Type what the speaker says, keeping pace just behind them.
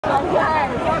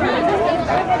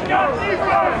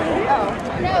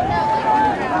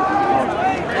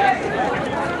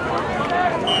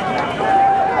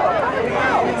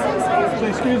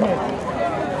Excuse me.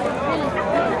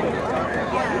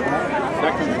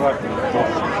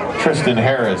 Triston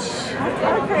Harris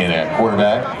in at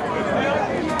quarterback.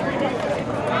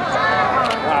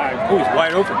 Oh, he's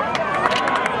wide open.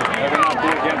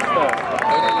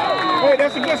 Hey,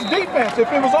 that's against defense.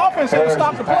 If it was offense, it would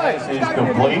stop the play. Is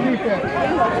complete.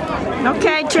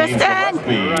 Okay, Triston.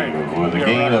 With a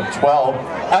gain of 12.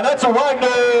 And that's a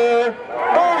Widener.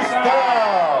 First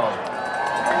down.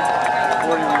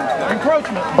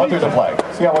 Encroachment. But there's a flag.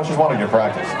 See how much you wanted in your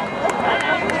practice.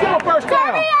 Still a first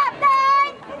down.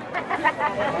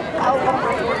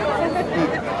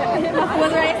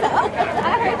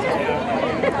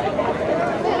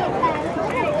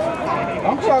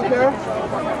 I'm out there.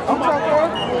 I'm out there.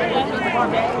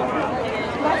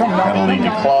 Come on. Penalty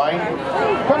decline.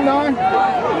 Come on.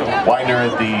 Widener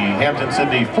at the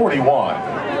Hampton-Sydney 41.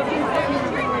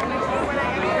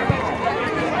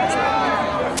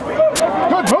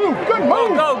 Good move. Good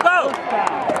move. Go, go.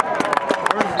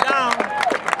 First down.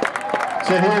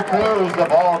 So here goes the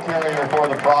ball carrier for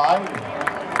the Pride.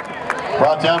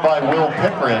 Brought down by Will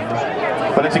Pickren.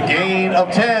 But it's a gain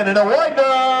of 10 and a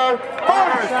Widener.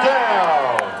 First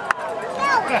down.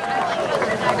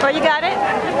 Oh, you got it?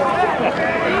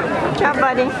 Good job,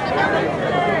 buddy.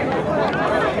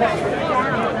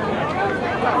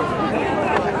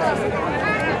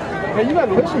 Hey, you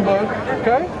gotta listen, bud.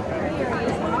 Okay?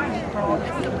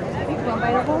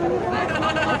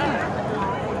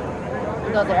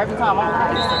 He goes there every time.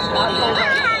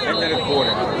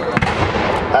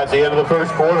 That's the end of the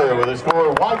first quarter with a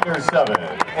score Widener 7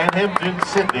 and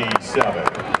Hampton-Sydney 7.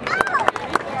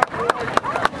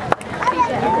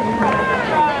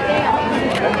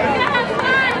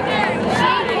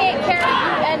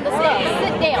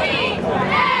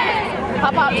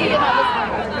 Pop up, you not listening.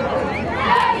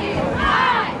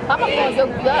 Pop up gonna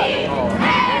yoke you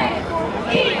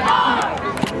up.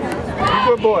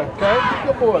 Good boy, okay?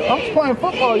 Good boy. I'm just playing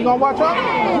football. You gonna watch out?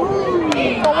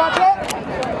 You gonna watch out?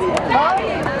 Huh?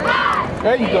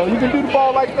 There you go. You can do the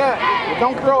ball like that, but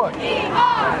don't throw it.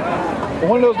 But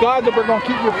one of those guys that are gonna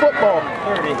keep your football.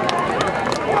 30.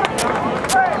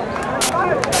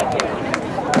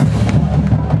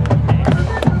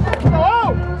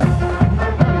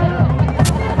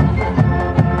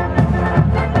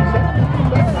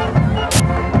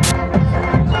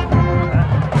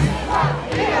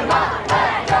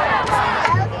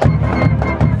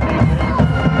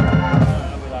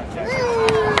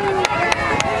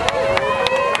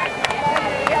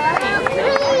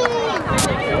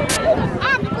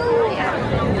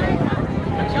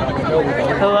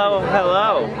 Hello,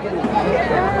 hello.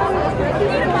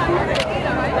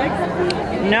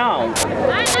 No.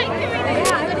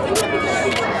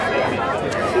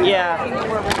 Yeah.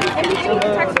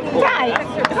 Guys,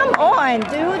 come on,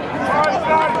 dude.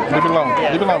 Leave it alone.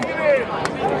 Leave it alone.